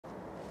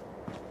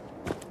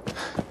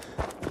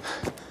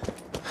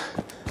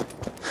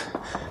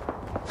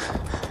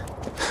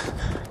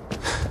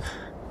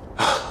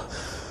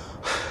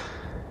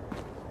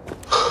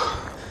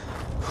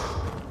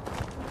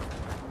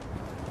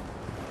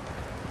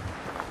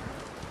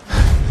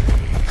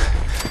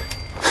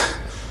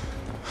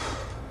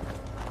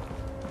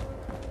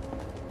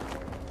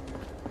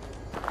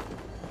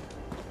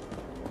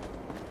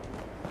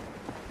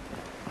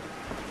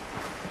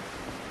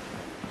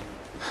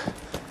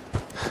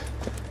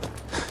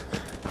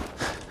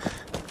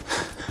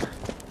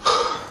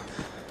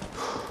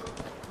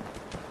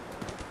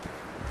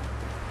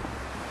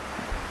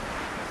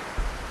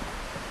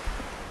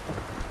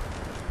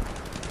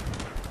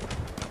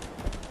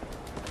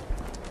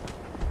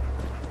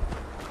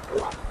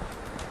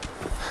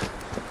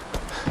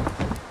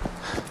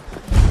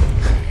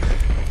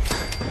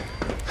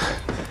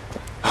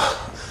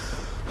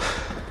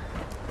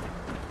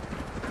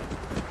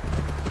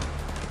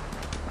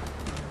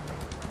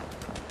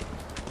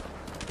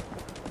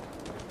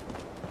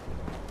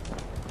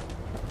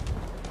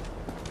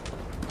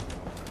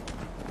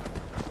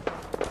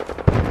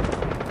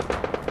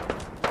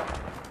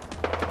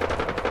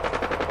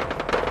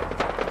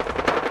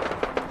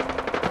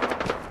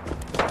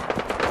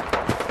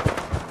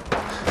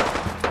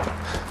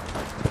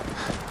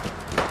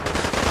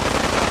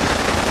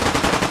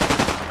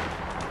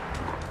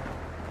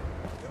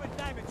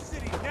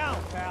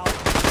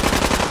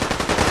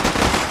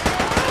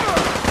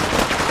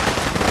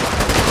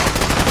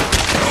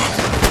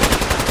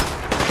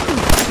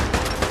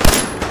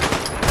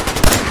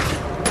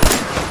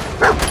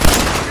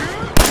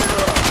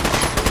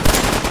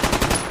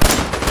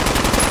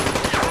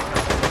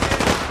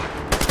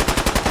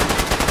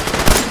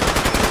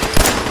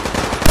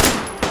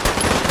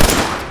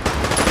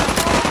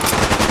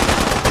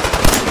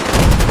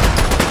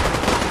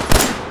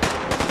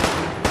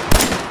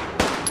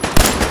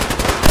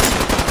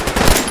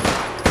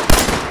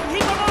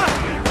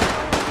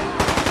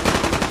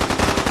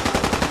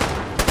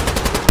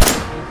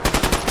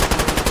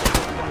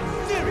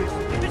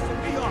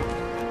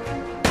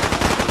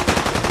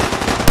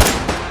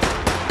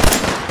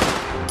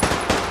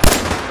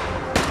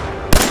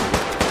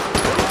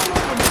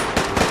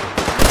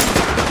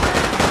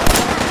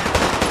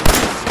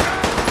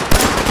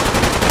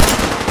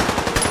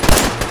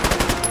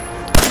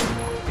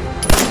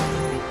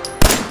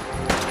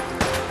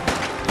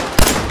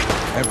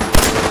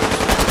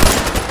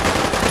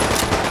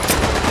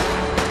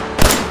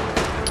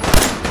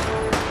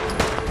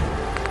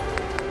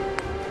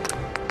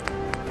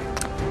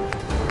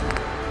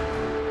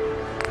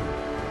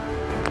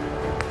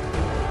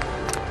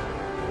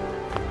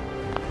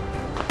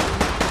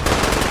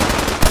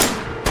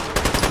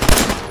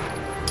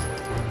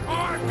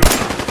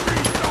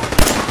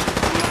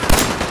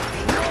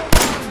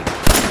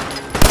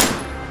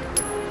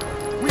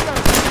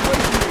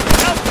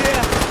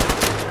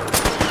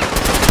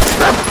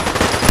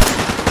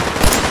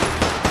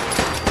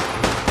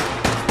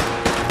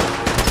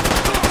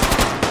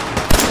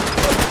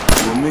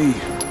me.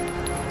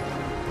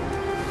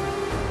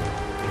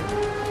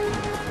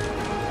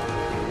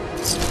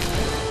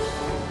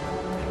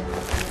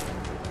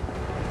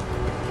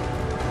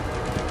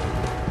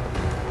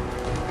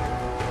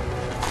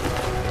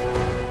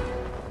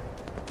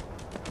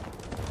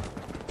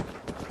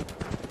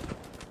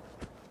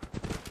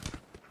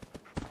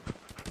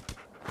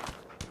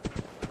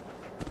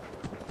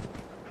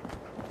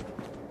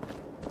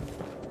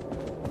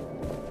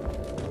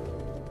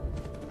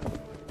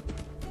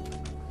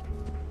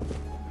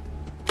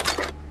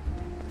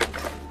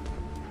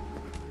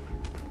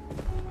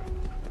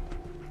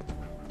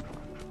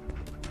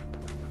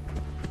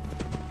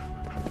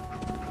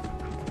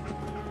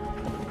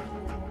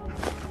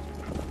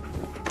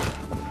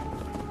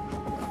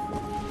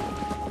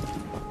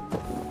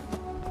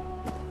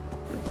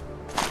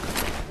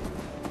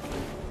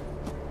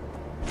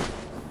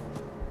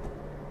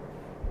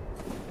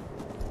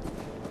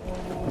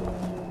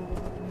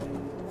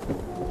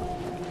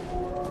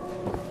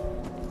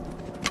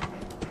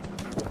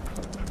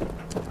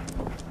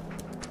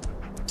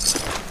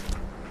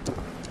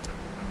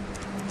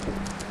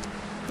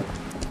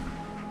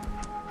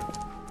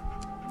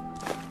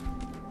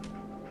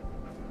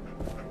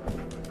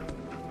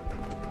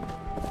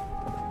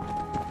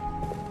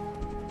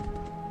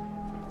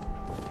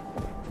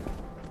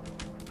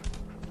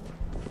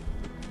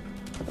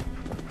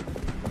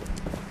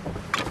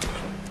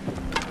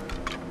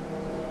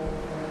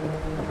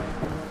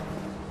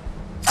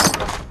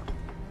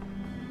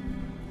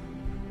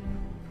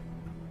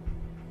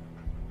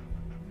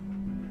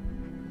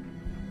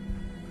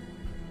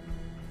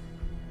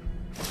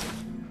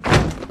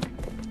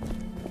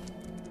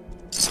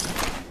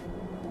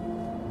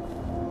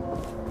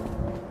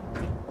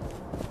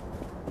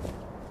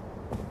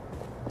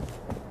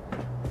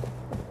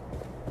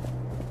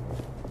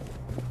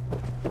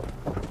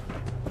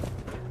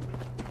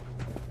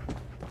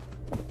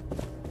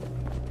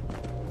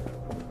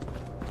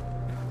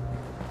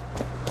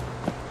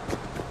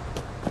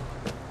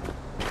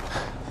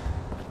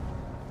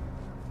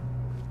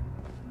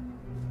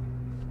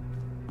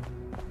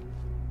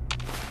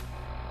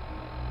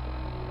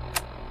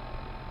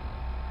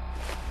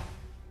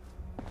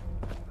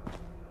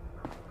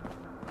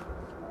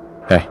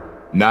 Hey.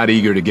 Not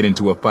eager to get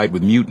into a fight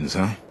with mutants,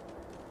 huh?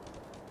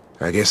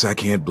 I guess I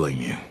can't blame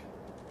you.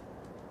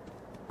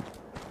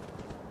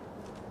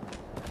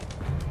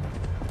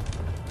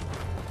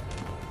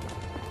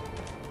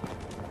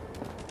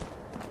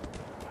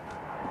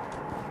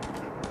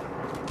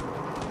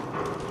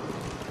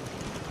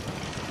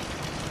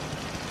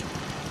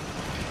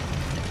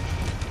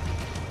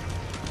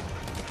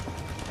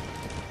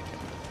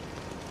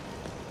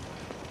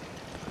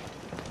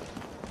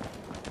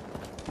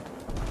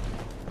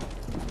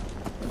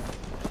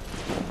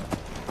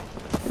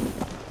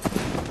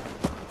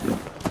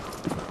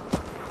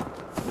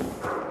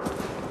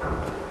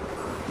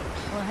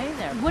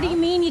 What do you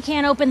mean you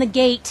can't open the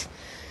gate?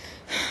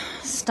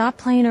 Stop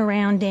playing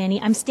around,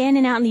 Danny. I'm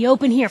standing out in the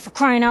open here, for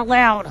crying out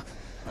loud.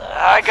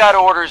 I got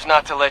orders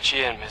not to let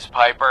you in, Miss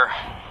Piper.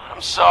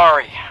 I'm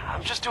sorry.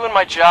 I'm just doing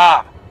my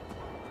job.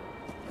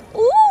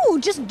 Ooh,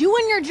 just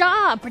doing your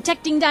job.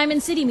 Protecting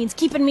Diamond City means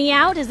keeping me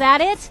out, is that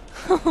it?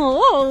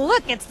 Oh,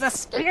 look, it's the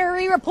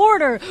scary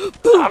reporter.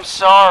 I'm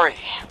sorry,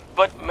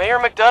 but Mayor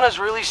McDonough's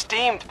really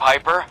steamed,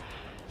 Piper.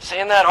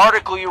 Saying that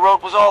article you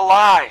wrote was all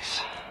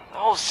lies. The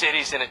whole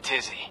city's in a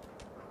tizzy.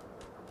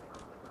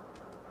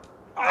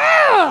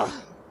 Ugh!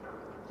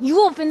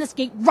 You open this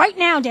gate right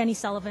now, Danny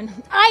Sullivan.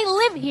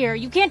 I live here.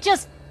 You can't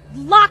just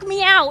lock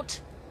me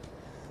out.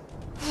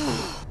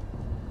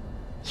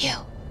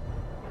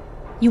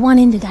 You want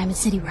into Diamond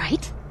City,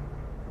 right?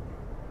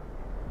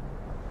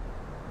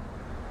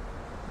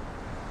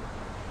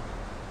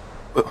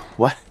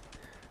 What?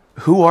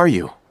 Who are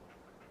you?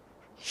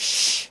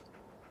 Shh.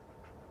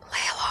 Play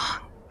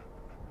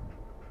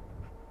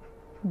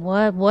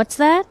along. What's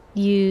that?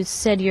 You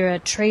said you're a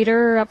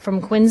trader up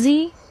from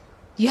Quincy?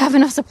 You have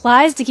enough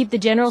supplies to keep the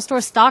general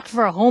store stocked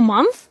for a whole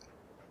month?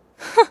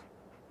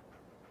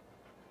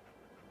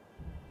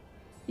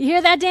 You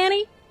hear that,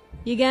 Danny?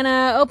 You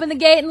gonna open the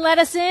gate and let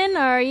us in, or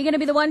are you gonna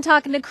be the one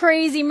talking to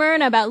crazy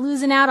Myrna about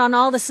losing out on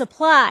all the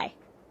supply?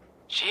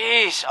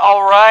 Jeez,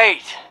 all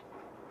right.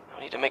 No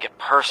need to make it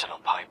personal,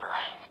 Piper.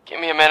 Give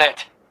me a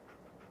minute.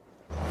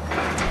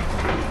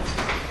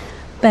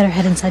 Better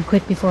head inside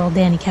quick before old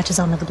Danny catches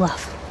on to the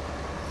bluff.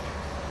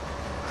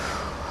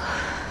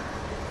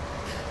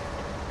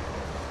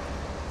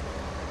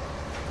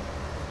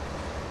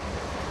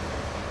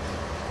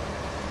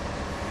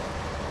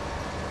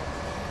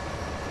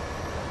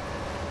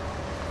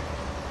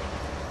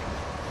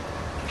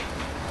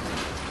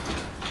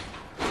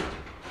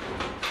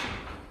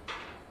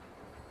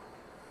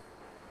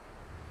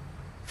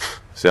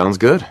 Sounds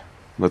good.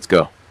 Let's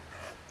go.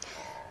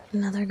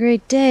 Another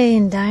great day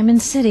in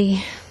Diamond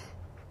City.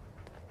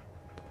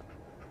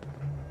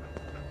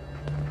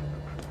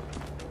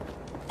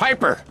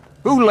 Piper,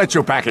 who let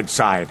you back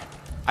inside?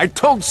 I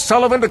told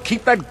Sullivan to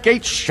keep that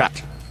gate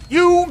shut.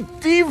 You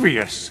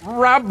devious,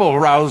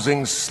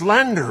 rabble-rousing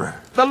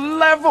slanderer. The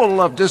level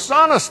of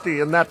dishonesty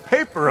in that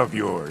paper of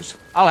yours.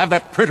 I'll have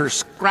that printer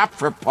scrapped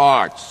for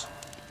parts.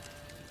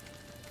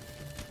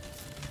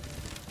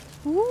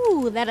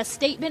 Ooh, that a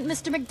statement,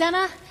 Mr.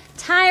 McDonough?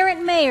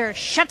 Tyrant mayor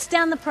shuts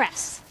down the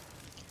press.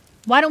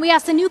 Why don't we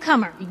ask the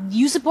newcomer?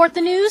 You support the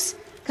news?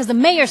 Because the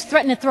mayor's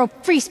threatened to throw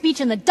free speech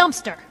in the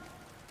dumpster.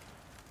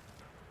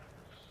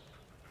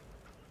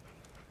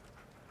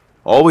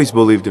 Always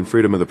believed in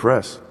freedom of the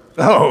press.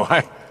 Oh,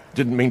 I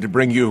didn't mean to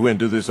bring you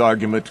into this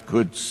argument,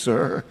 good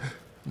sir.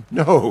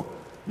 No.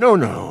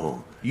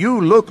 You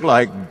look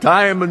like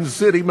Diamond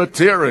City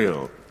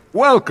material.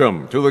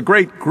 Welcome to the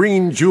great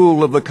green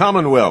jewel of the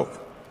Commonwealth.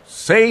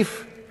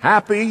 Safe,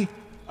 happy,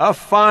 a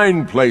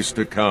fine place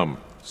to come.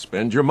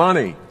 Spend your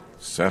money,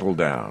 settle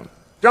down.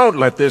 Don't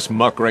let this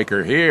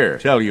muckraker here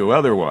tell you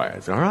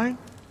otherwise, all right?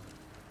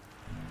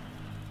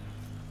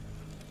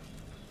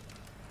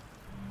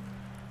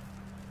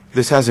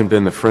 This hasn't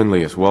been the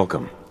friendliest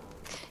welcome.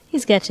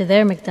 He's got you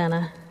there,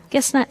 McDonough.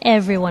 Guess not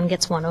everyone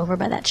gets won over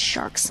by that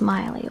shark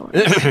smile of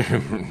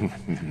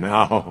yours.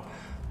 Now,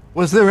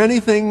 was there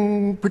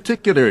anything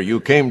particular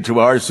you came to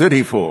our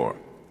city for?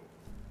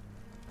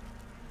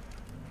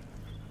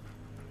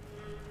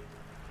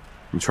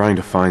 I'm trying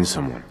to find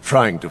someone.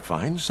 Trying to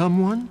find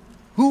someone?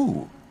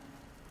 Who?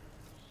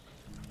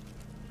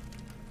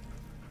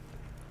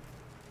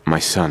 My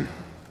son,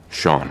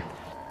 Sean.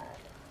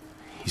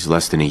 He's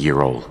less than a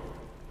year old.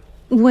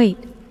 Wait,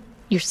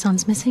 your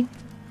son's missing?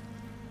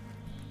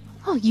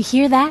 Oh, you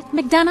hear that,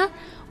 McDonough?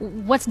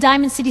 What's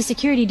Diamond City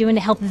Security doing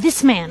to help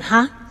this man,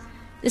 huh?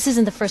 This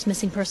isn't the first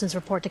missing persons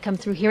report to come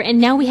through here,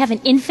 and now we have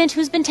an infant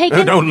who's been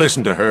taken? Don't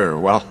listen to her.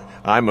 Well,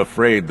 I'm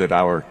afraid that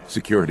our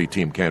security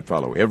team can't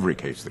follow every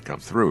case that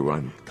comes through.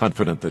 I'm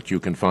confident that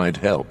you can find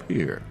help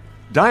here.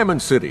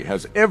 Diamond City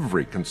has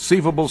every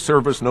conceivable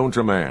service known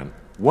to man.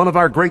 One of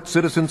our great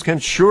citizens can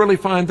surely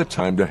find the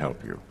time to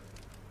help you.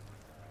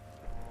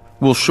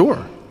 Well,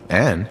 sure.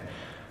 And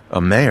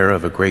a mayor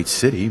of a great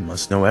city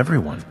must know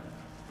everyone.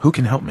 Who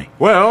can help me?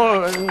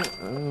 Well,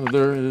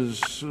 there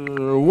is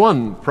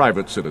one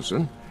private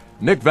citizen,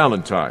 Nick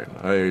Valentine,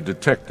 a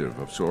detective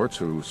of sorts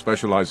who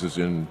specializes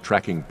in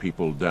tracking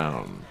people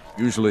down,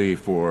 usually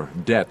for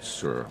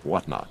debts or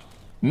whatnot.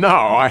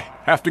 Now I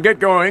have to get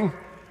going.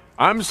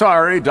 I'm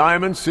sorry,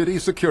 Diamond City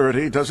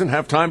Security doesn't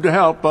have time to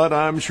help, but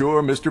I'm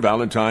sure Mr.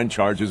 Valentine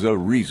charges a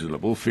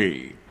reasonable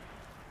fee.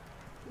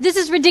 This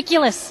is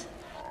ridiculous.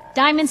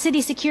 Diamond City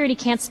Security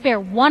can't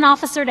spare one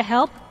officer to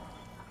help.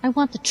 I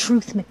want the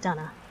truth,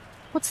 McDonough.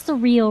 What's the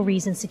real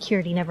reason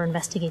security never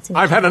investigates?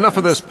 I've had enough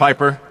of this,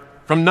 Piper.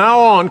 From now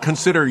on,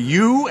 consider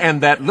you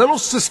and that little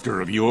sister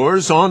of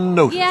yours on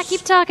notice. Yeah,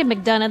 keep talking,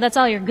 McDonough. That's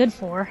all you're good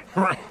for.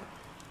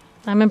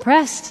 I'm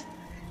impressed.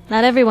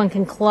 Not everyone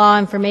can claw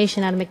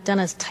information out of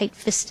McDonough's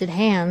tight-fisted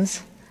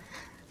hands.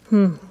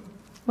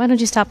 Why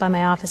don't you stop by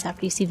my office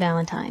after you see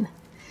Valentine?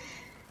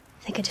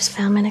 I think I just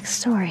found my next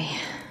story.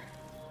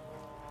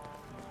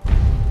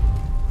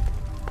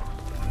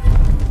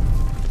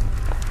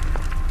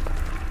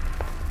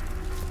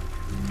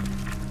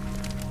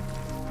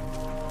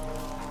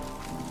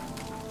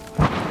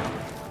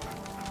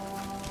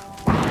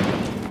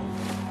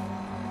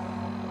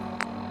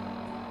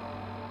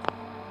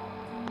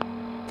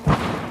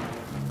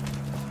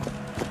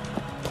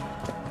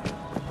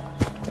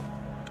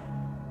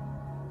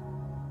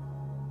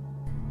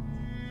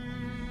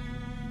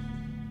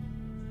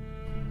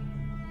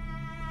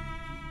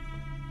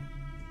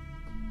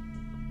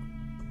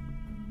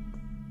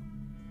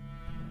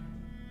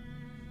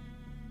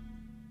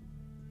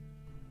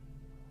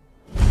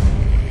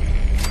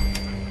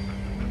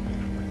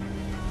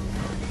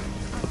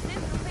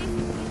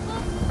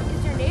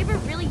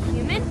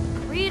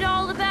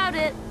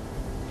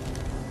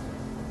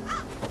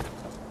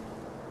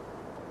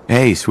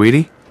 Hey,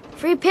 sweetie.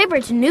 Free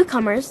paper to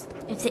newcomers.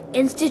 If the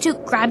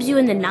Institute grabs you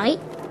in the night,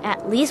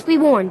 at least we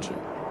warned you.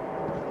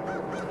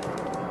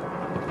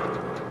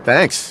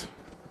 Thanks,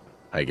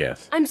 I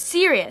guess. I'm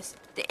serious.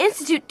 The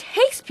Institute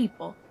takes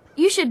people.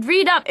 You should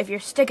read up if you're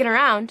sticking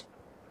around.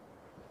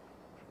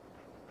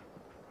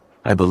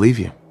 I believe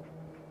you.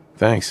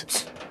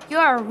 Thanks.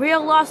 You're a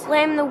real lost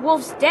lamb in the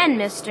wolf's den,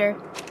 mister.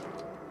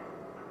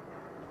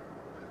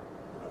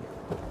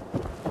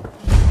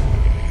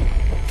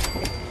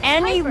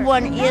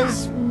 Anyone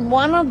is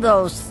one of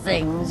those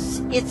things.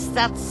 It's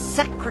that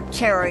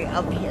secretary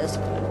of his,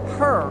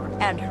 her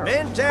and her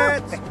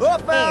Mentats, perfect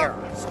buff hair.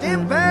 out,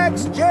 stim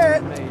packs,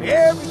 jet,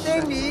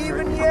 everything to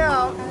even you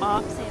out.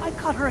 I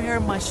cut her hair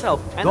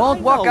myself. And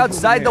Don't walk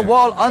outside the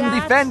wall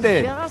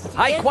undefended. That's just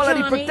High it,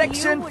 quality Johnny.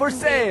 protection You for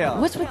wouldn't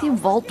sale. What's with you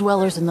vault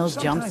dwellers in those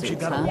Sometimes you jumpsuits,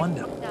 gotta huh?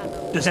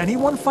 wonder. Does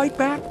anyone fight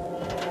back?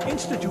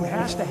 Institute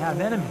has to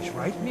have enemies,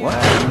 right?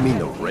 What? You mean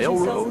the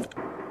railroad?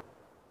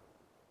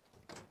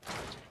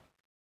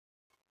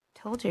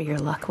 Told you your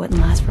luck wouldn't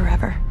last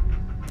forever.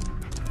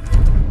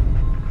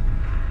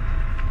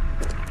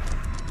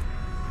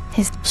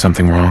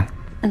 Something wrong?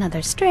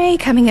 Another stray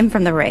coming in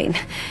from the rain.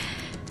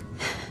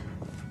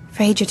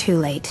 Afraid you're too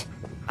late.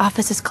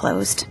 Office is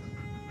closed.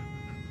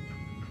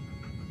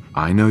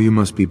 I know you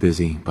must be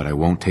busy, but I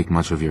won't take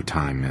much of your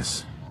time,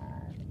 miss.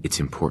 It's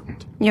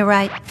important. You're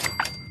right.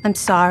 I'm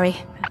sorry.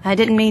 I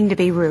didn't mean to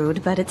be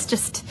rude, but it's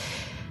just...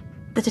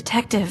 the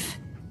detective...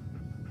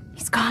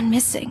 he's gone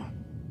missing.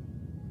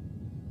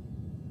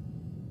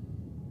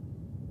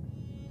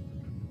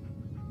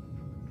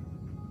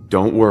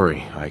 Don't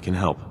worry, I can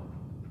help.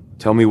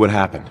 Tell me what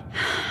happened.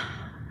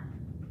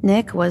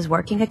 Nick was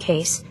working a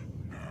case.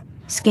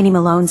 Skinny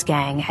Malone's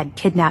gang had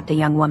kidnapped a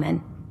young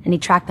woman, and he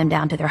tracked them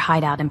down to their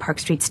hideout in Park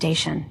Street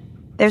Station.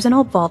 There's an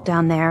old vault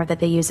down there that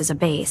they use as a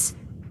base.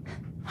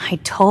 I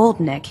told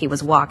Nick he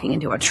was walking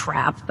into a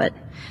trap, but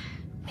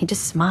he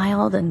just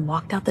smiled and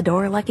walked out the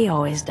door like he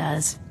always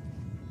does.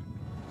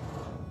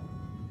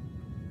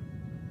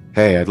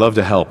 Hey, I'd love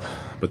to help,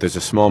 but there's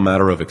a small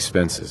matter of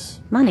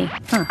expenses. Money,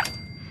 huh?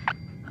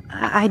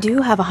 I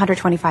do have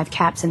 125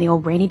 caps in the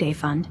old rainy day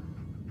fund.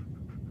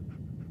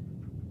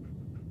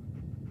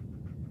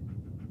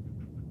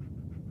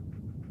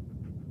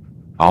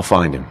 I'll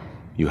find him.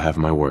 You have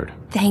my word.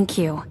 Thank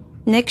you.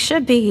 Nick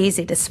should be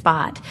easy to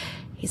spot.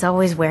 He's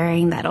always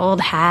wearing that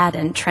old hat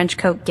and trench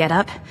coat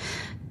getup.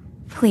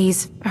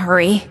 Please,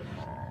 hurry.